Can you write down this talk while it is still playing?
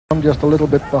just a little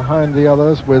bit behind the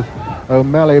others with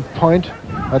O'Malley Point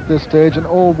at this stage, and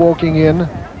all walking in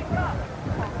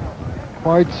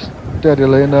quite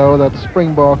steadily. No, that's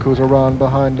Springbok who's around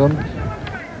behind them,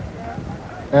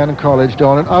 and College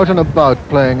Dawn, and out and about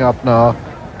playing up now.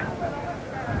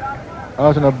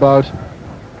 Out and about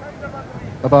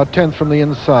 10th from the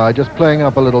inside, just playing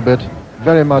up a little bit,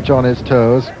 very much on his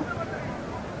toes.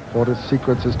 Fortis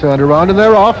Secrets is turned around and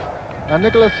they're off. And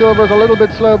Nicholas Silver is a little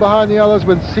bit slow behind the others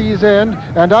with Sea's End.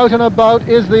 And out and about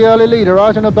is the early leader.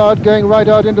 Out and about, going right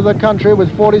out into the country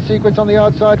with 40 Secrets on the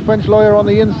outside, French Lawyer on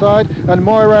the inside, and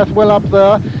Moirath will up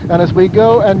there. And as we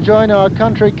go and join our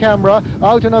country camera,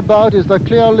 out and about is the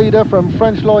clear leader from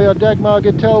French Lawyer. Dagmar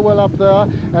Gittel will up there.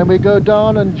 And we go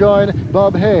down and join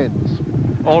Bob Haynes.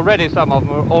 Already some of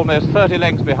them are almost 30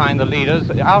 lengths behind the leaders.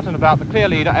 Out and about the clear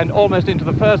leader and almost into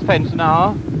the first fence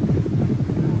now.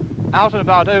 Out and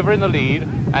about over in the lead,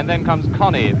 and then comes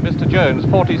Connie, Mr. Jones,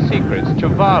 40 Secrets,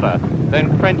 Chavara,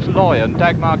 then French Lawyer and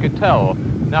Dagmar Gittel.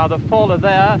 Now the faller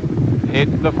there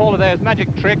is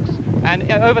Magic Tricks, and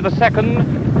over the second,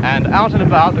 and out and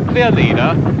about the clear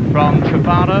leader from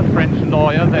Chavara, French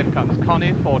Lawyer, then comes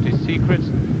Connie, 40 Secrets,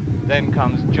 then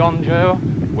comes John Joe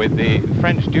with the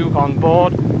French Duke on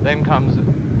board, then comes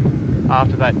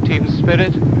after that Team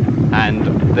Spirit, and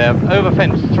they're over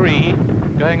fence 3,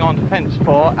 going on to fence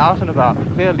 4, out and about the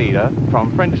clear leader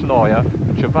from French Lawyer,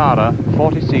 Chavara,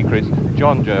 40 Secrets,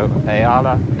 John Joe,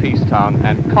 Ayala, Peacetown,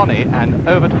 and Connie, and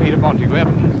over to Peter Montague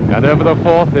Evans. And over the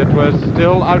fourth, it was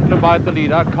still out and about the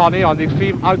leader, Connie on the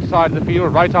extreme outside of the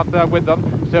field, right up there with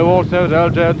them. So also is Earl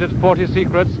Jones' 40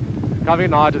 Secrets.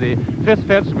 Coming now to the fifth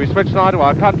fence, we switch now to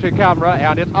our country camera,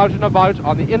 and it's out and about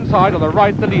on the inside, on the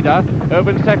right, the leader.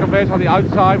 Over in second place on the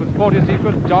outside with 40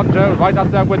 Secrets, John Joe right up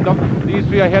there with them. These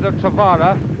three ahead of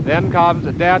Chavara. Then comes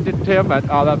Dandy Tim at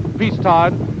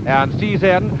Peacetown and Sea's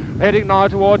End, heading now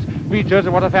towards Beaches,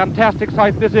 and what a fantastic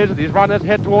sight this is. These runners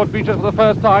head towards Beaches for the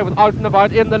first time with out and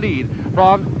about in the lead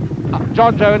from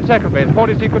John Joe in second place.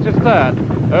 40 Secrets is third.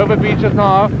 Over Beaches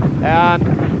now,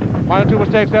 and one or two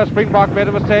mistakes there. Springbok made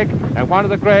a mistake, and one of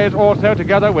the Greys also,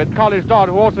 together with College Dawn,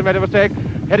 who also made a mistake,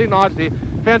 heading now to the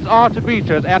fence archer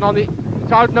Beaches, and on the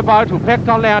out and about, who pecked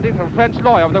on landing from French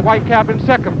Lawyer with the white cap in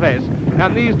second place.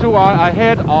 And these two are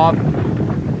ahead of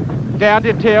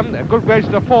Dandy Tim, good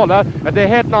gracious the faller, and they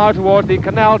head now towards the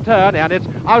canal turn, and it's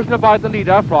out and about the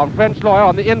leader from French Lawyer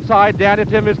on the inside. Dandy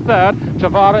Tim is third,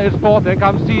 Chavara is fourth, then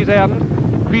comes Sea's End,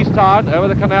 Peacetown over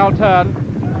the canal turn.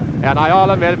 And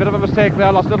Ayala made a bit of a mistake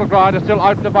there, lost a little ground, is still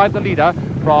out and about the leader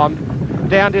from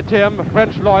Dandy Tim,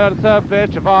 French Lawyer in third place,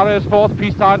 Chavara is fourth,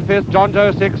 Peacetown fifth, John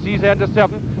Joe sixth, Sea's End is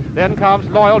seventh. Then comes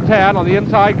Loyal Tan on the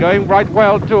inside, going right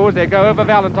well too as they go over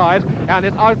Valentine's, and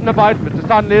it's out and about. Mr.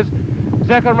 Suddenly's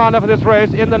second runner for this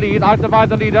race in the lead, out and about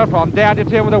the leader from Dandy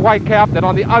Tim with a white cap. Then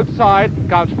on the outside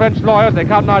comes French Lawyers. They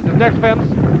come now to the next fence.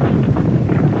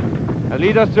 The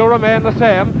leaders still remain the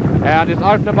same, and it's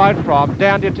out and about from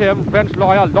Dandy Tim, French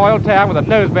Lawyer, Loyal Tan with a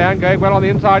noseband going well on the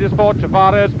inside is fourth,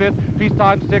 Chavara is fifth,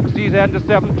 Peacetown sixth, Sea's End is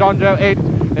seventh, John Joe eighth.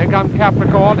 Then comes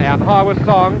Capricorn and Harvest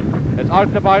Song. It's out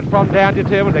and about from Dandy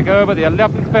Tim as they go over the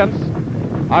 11th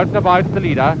fence. Out and about the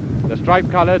leader, the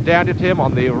stripe-coloured Dandy Tim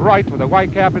on the right with a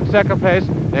white cap in second place.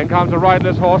 Then comes a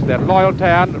riderless horse, then Loyal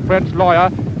Tan, French Lawyer,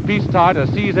 Peacetown at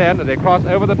Sea's End, and they cross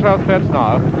over the 12th fence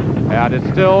now. And it's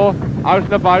still out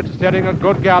and about, setting a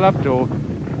good gallop to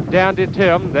Dandy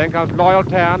Tim. Then comes Loyal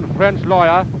Tan, French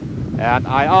Lawyer, and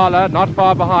Ayala not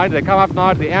far behind. They come up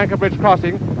now to the Anchor Bridge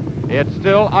crossing. It's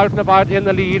still out and about in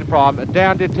the lead from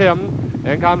Dandy Tim.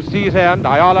 Then comes Sea's End,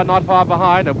 Ayala not far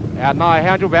behind, and now I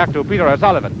hand you back to Peter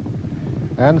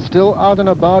O'Sullivan. And still out and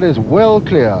about is well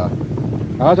clear.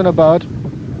 Out and about,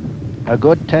 a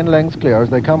good 10 lengths clear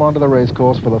as they come onto the race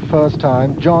course for the first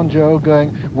time. John Joe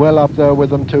going well up there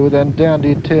with them too, then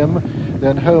Dandy Tim,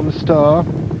 then Home Star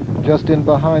just in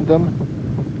behind them.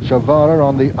 Chavara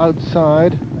on the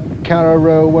outside,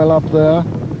 Carrow well up there.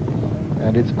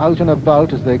 And it's out and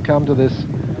about as they come to this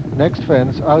next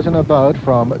fence, out and about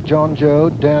from John Joe,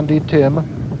 Dandy Tim.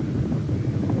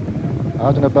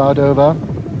 Out and about over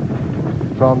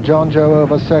from John Joe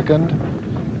over second.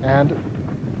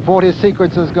 And 40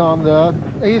 Secrets has gone there.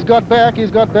 He's got back,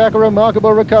 a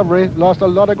remarkable recovery. Lost a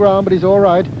lot of ground, but he's all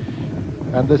right.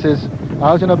 And this is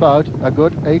out and about, a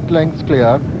good 8 lengths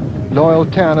clear. Loyal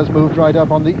Tan has moved right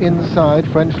up on the inside.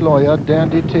 French Lawyer,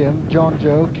 Dandy Tim, John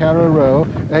Joe, Carrow,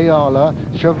 Ayala,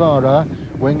 Chavara,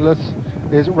 wingless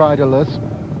is riderless.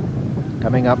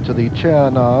 Coming up to the chair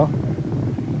now.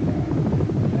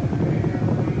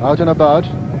 Out and about,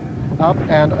 up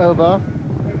and over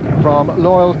from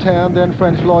Loyal Tan, then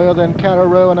French Lawyer, then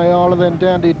Carrow and Ayala, then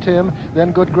Dandy Tim,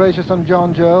 then Good Gracious and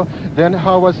John Joe, then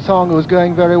Howard Song, who's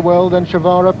going very well, then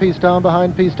Shavara, Peace Down,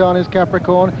 behind Peace Down is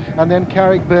Capricorn, and then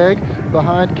Carrickbeg,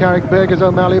 behind Carrickbeg is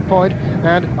O'Malley Point,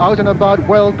 and out and about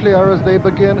well clear as they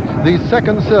begin the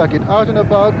second circuit, out and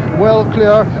about well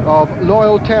clear of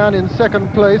Loyal Tan in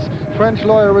second place, French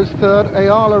Lawyer is third,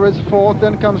 Ayala is fourth,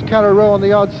 then comes Carrero on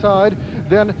the outside,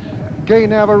 then Gay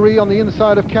Navarre on the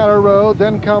inside of Carrero,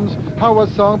 then comes Howard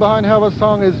Song, behind Howard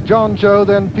Song is John Joe,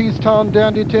 then Peace Town,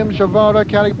 Dandy Tim, Shavara,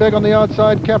 Carrickbeg on the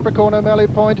outside, Capricorn, O'Malley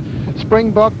Point,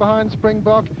 Springbok, behind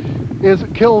Springbok is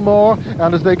Kilmore,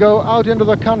 and as they go out into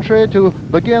the country to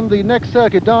begin the next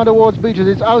circuit down towards Beaches,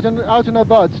 it's out and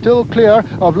about, still clear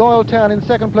of Loyal Tan in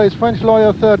second place, French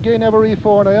Lawyer third, Gay Navarre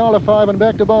 4 and Ayala 5, and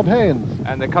back to Bob Haynes.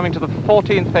 And they're coming to the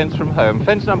 14th fence from home.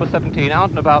 Fence number 17 out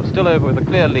and about, still over with a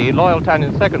clear lead. Loyal Tan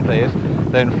in second place,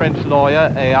 then French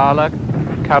Lawyer, Ayala,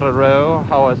 Carrero,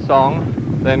 Howard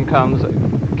Song, then comes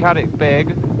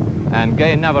Carrickbeg and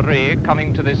Gay Navarre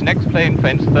coming to this next plain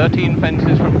fence, 13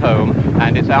 fences from home,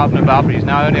 and it's out and about, but he's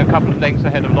now only a couple of lengths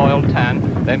ahead of Loyal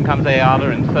Tan. Then comes Ayala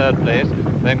in third place,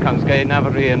 then comes Gay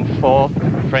Navarre in fourth,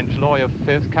 French Lawyer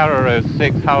fifth, Carrero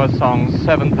sixth, Howard Song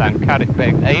seventh, and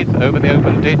Carrickbeg eighth. Over the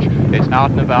open ditch, it's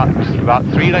out and about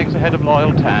 3 lengths ahead of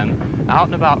Loyal Tan, out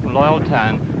and about from Loyal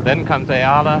Tan, then comes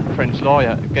Ayala, French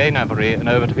Lawyer, Gay Navarre, and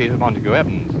over to Peter Montague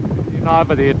Evans. Now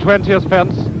for the 20th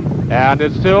fence, and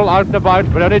it's still out and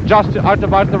about, but only just out and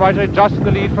about to the right, only just in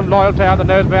the lead from Loyal Tan, the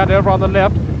noseband over on the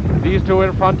left. These two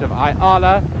in front of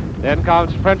Ayala. Then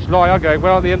comes French Lawyer going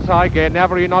well on the inside, Gay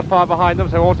Navarre not far behind them,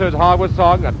 so also is Howard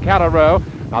Song and Carrero.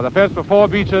 Now the fence before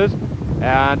Beaches,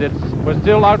 and it was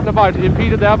still out and about,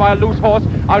 impeded there by a loose horse,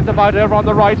 out and about over on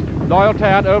the right, Loyal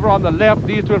Tan over on the left,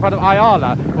 these two in front of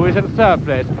Ayala, who is in third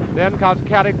place. Then comes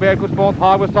Carrickbeg, who's fourth,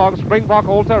 Howard Song, Springbok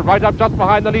also right up just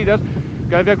behind the leaders.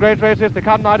 Going to be a great race this. They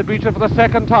come now to Beaches for the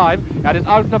second time, and it's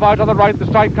out and about on the right, the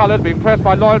striped colours being pressed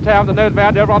by Loyal Tan, the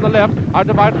noseband over on the left, out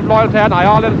and about from Loyal Tan,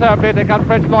 Ayala in third place, they come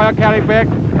French Lawyer,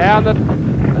 Carrickbeg, and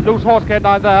the loose horse came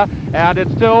down there, and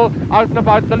it's still out and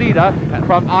about the leader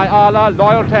from Ayala,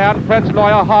 Loyal Tan, French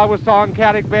Lawyer, Howard Song,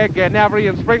 Carrickbeg, Gay Navarre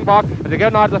and Springbok, as they go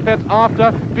now to the fence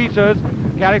after Beaches.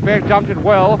 Carrickbeg jumped it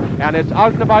well, and it's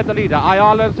out and about the leader,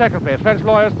 Ayala in second place, French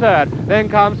Lawyer's third, then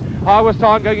comes Howard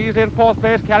Song going easily in fourth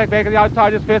place, Carrickbeg on the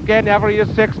outside is fifth, Gay Navarre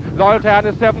is sixth, Loyal Tan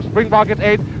is seventh, Springbok is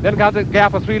eighth, then comes a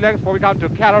gap of 3 lengths before we come to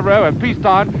Carrero and Peace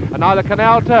Town, and now the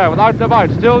Canal Turn with out and about,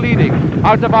 still leading,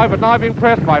 out and about but now being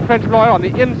pressed by French Lawyer on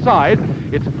the inside.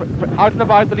 It's out and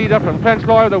about the leader from French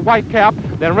Lawyer, the white cap,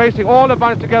 then racing all the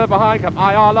bunch together behind come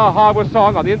Ayala, Howard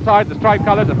Song on the inside, the striped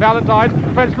colours of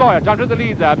Valentine. French Lawyer jumped in the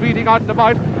lead there, beating out and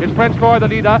about. It's French Lawyer, the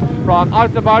leader, from out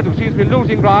and about, who seems to be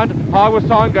losing ground. Howard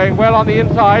Song going well on the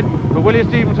inside for Willie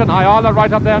Stevenson. Ayala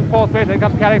right up there in fourth place, then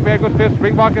comes Carrickbeg with fifth,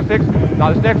 Springbok is sixth.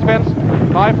 Now this next fence,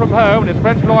 5 from home, it's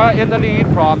French Lawyer in the lead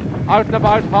from out and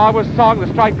about, Howard Song, the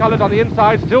striped colours on the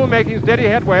inside, still making steady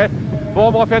headway. 4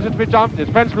 more fences to be jumped.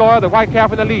 It's French Lawyer, the white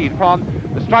cap in the lead from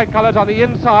the striped colours on the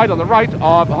inside, on the right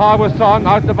of Howard Song,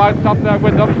 out and about, up there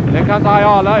with them. Then comes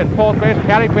Ayala in fourth place,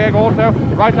 Carrickbeg also,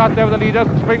 right out there with the leaders,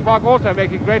 and Springbok also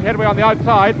making great headway on the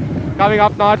outside. Coming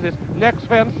up now to this next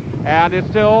fence, and it's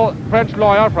still French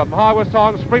Lawyer from Howard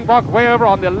Song, Springbok way over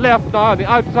on the left now on the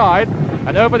outside.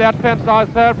 And over that fence now,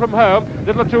 third from home,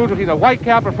 little two between the white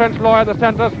cap and French Lawyer in the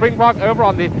centre, Springbok over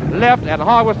on the left and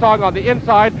Howard Song on the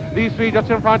inside. These three just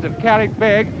in front of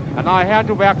Carrickbeg. And I hand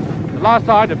you back the last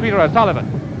side to Peter O'Sullivan.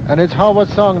 And it's Howard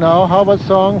Song now, Howard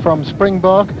Song from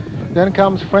Springbok. Then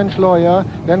comes French Lawyer,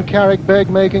 then Carrickbeg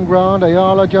making ground,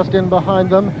 Ayala just in behind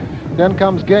them. Then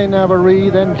comes Gay Navarre,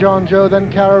 then John Joe,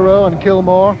 then Carrero and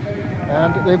Kilmore.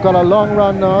 And they've got a long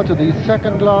run now to the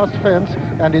second last fence,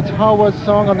 and it's Howard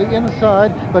Song on the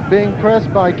inside, but being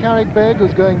pressed by Carrickbeg,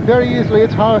 who's going very easily.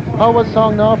 It's Howard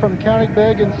Song now from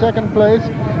Carrickbeg in second place.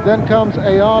 Then comes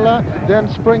Ayala, then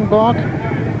Springbok.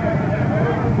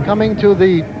 Coming to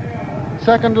the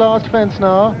second last fence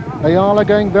now. Ayala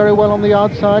going very well on the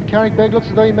outside. Carrickbeg looks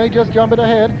as though he may just jump it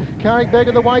ahead. Carrickbeg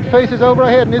and the white face is over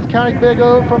ahead, and it's Carrickbeg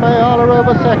over from Ayala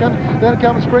over second. Then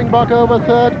comes Springbok over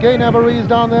third. Gay Navarre's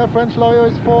down there. French Lawyer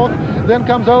is fourth. Then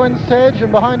comes Owen Sedge,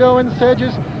 and behind Owen Sedge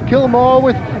is Kilmore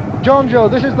with John Joe.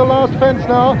 This is the last fence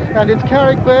now, and it's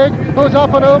Carrickbeg who's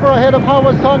up and over ahead of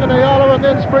Howard Song and Ayala, and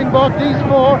then Springbok. These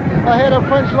 4 ahead of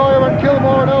French Lawyer and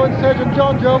Kilmore and Owen Sedge and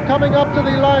John Joe. Coming up up to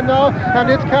the line now,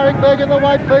 and it's Carrickbeg in the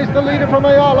white face, the leader from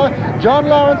Ayala. John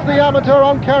Lawrence, the amateur,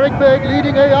 on Carrickbeg,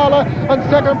 leading Ayala on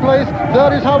second place.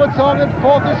 Third is Howard Song, and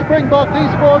fourth is Springbok.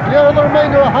 These four clear of the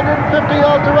remainder, 150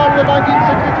 yards to run the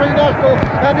 1963 National,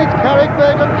 and it's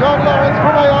Carrickbeg and John Lawrence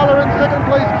from Ayala in second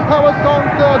place. Howard Song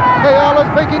third.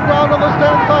 Ayala's making ground on the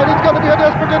stand side. It's going to be a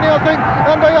desperate near thing,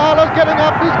 and Ayala's getting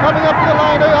up. He's coming up to the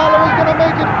line. Ayala is going to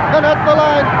make it, and at the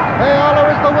line, Ayala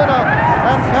is the winner,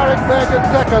 and Carrickbeg is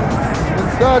second. In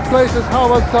third place is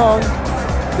Howard Song.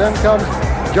 Then comes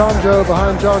John Joe.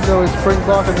 Behind John Joe is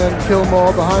Springbok, and then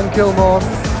Kilmore. Behind Kilmore,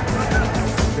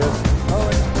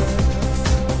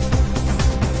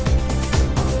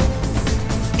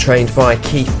 Trained by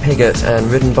Keith Piggott and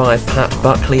ridden by Pat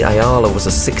Buckley, Ayala was a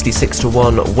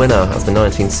 66-1 winner of the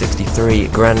 1963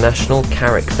 Grand National.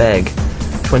 Carrickbeg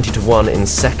 20-1 in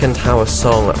second, Howard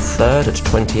Song third at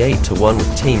 28-1,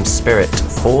 with Team Spirit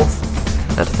fourth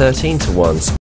at 13-1.